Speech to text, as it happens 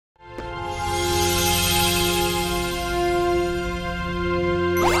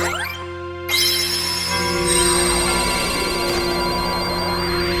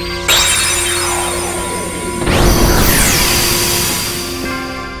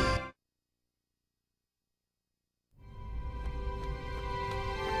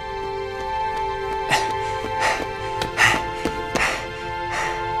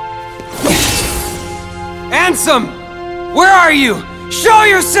Ansem! Where are you? Show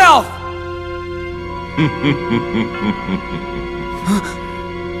yourself!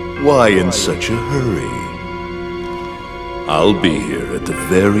 Why in such a hurry? I'll be here at the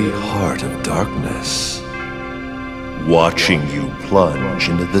very heart of darkness, watching you plunge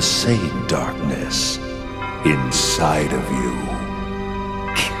into the same darkness inside of you.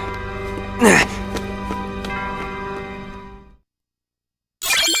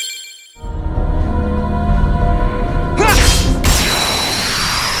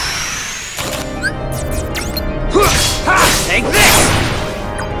 Take this!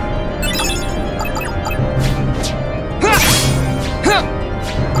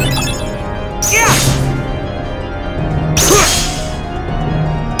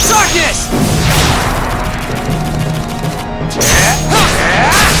 Darkness!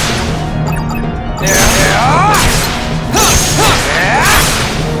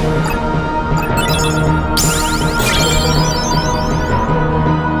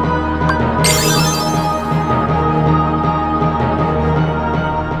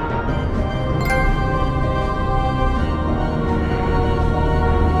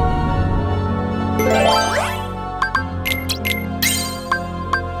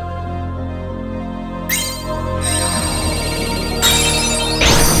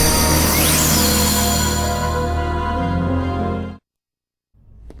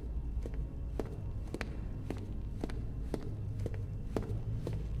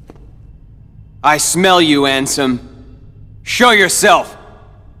 I smell you, Ansem. Show yourself!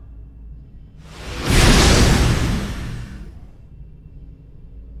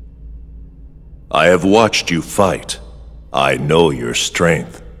 I have watched you fight. I know your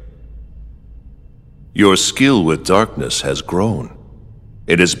strength. Your skill with darkness has grown.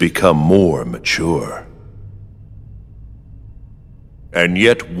 It has become more mature. And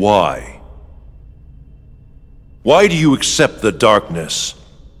yet why? Why do you accept the darkness,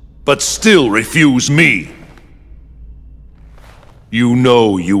 but still refuse me? You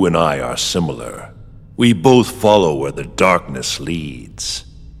know you and I are similar. We both follow where the darkness leads.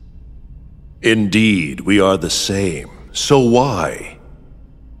 Indeed, we are the same. So why?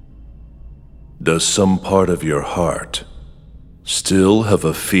 Does some part of your heart still have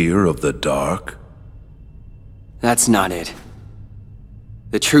a fear of the dark? That's not it.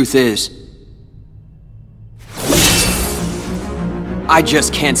 The truth is, I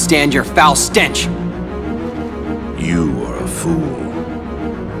just can't stand your foul stench. You are a fool.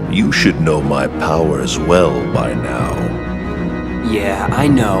 You should know my powers well by now. Yeah, I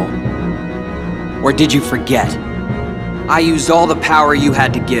know. Or did you forget? I used all the power you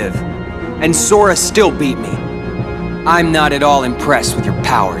had to give, and Sora still beat me. I'm not at all impressed with your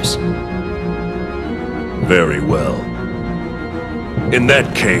powers. Very well. In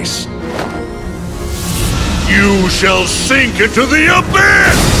that case, you shall sink into the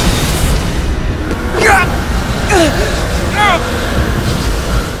abyss!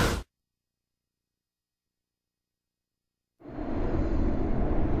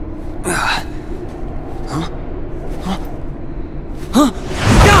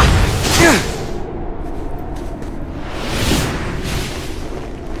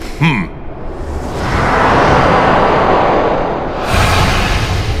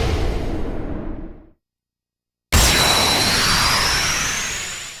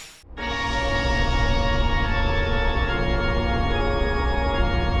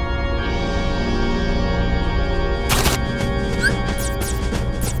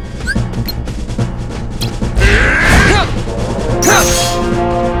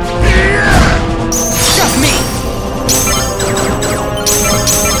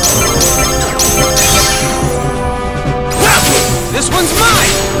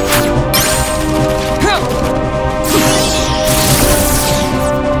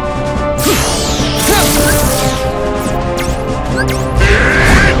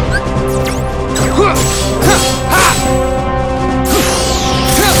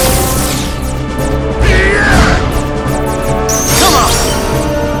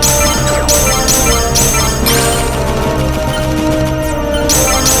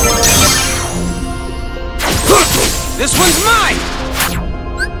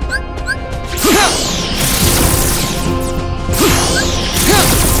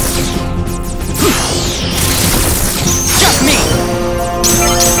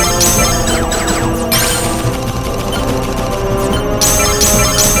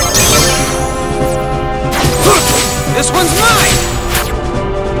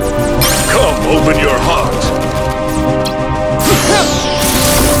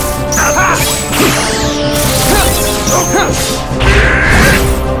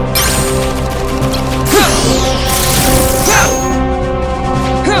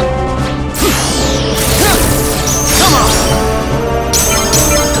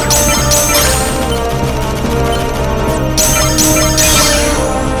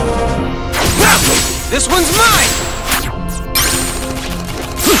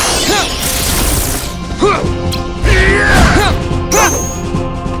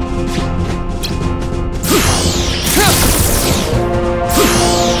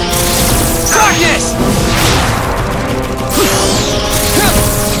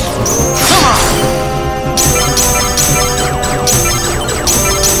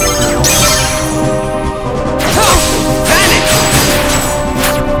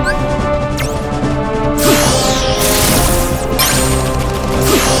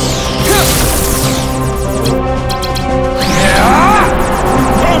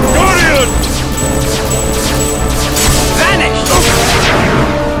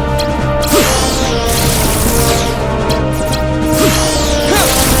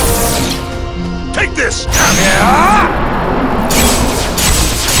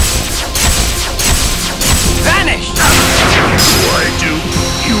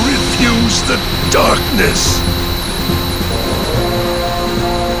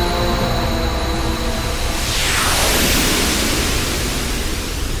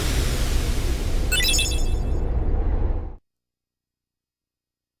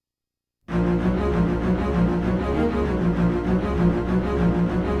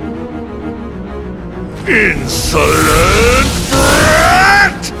 Insolent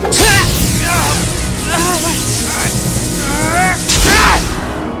brat!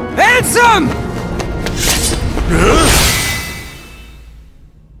 Handsome!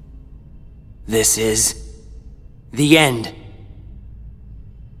 This is the end.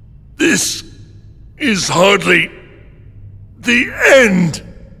 This is hardly the end.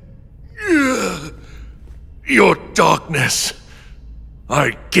 Your darkness,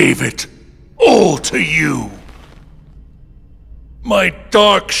 I gave it all to you. My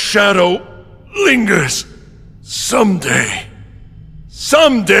dark shadow lingers. Someday,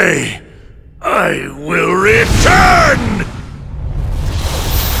 I will return!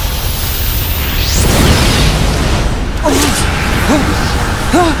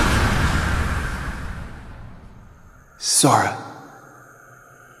 Sora.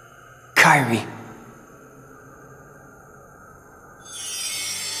 Kairi.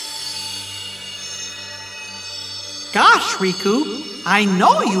 Gosh, Riku, I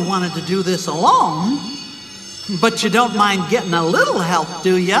know you wanted to do this alone, but you don't mind getting a little help,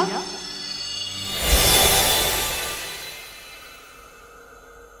 do ya?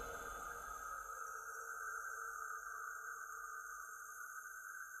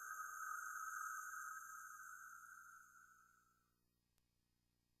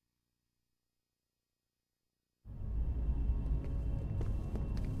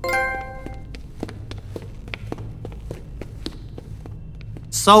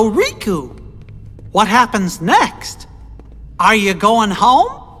 So, Riku, what happens next? Are you going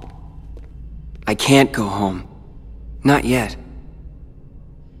home? I can't go home. Not yet.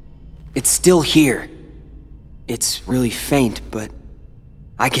 It's still here. It's really faint, but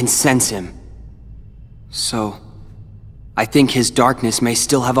I can sense him. So, I think his darkness may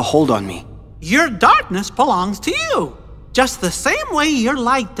still have a hold on me. Your darkness belongs to you, just the same way your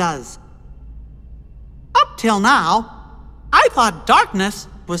light does. Up till now, I thought darkness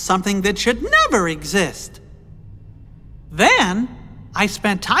was something that should never exist. Then, I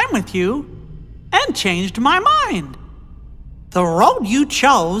spent time with you and changed my mind. The road you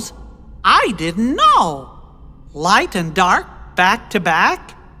chose, I didn't know. Light and dark, back to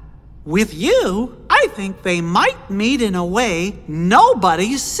back. With you, I think they might meet in a way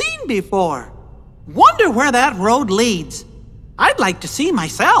nobody's seen before. Wonder where that road leads. I'd like to see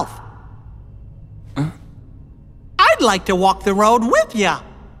myself. I'd like to walk the road with ya.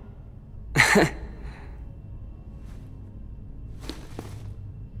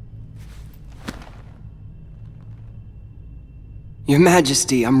 Your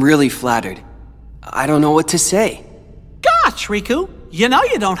Majesty, I'm really flattered. I don't know what to say. Gosh, Riku, you know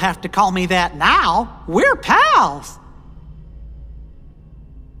you don't have to call me that now. We're pals.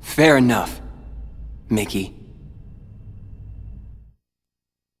 Fair enough, Mickey.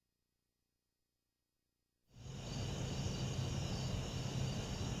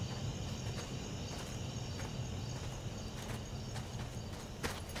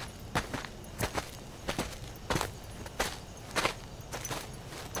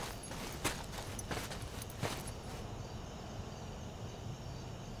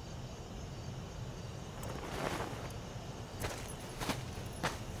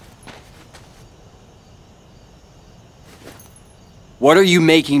 What are you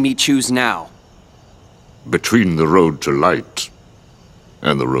making me choose now? Between the road to light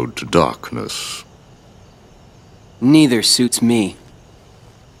and the road to darkness. Neither suits me.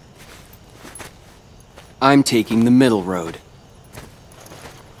 I'm taking the middle road.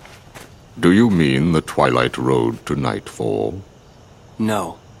 Do you mean the twilight road to nightfall?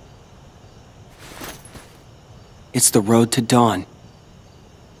 No. It's the road to dawn.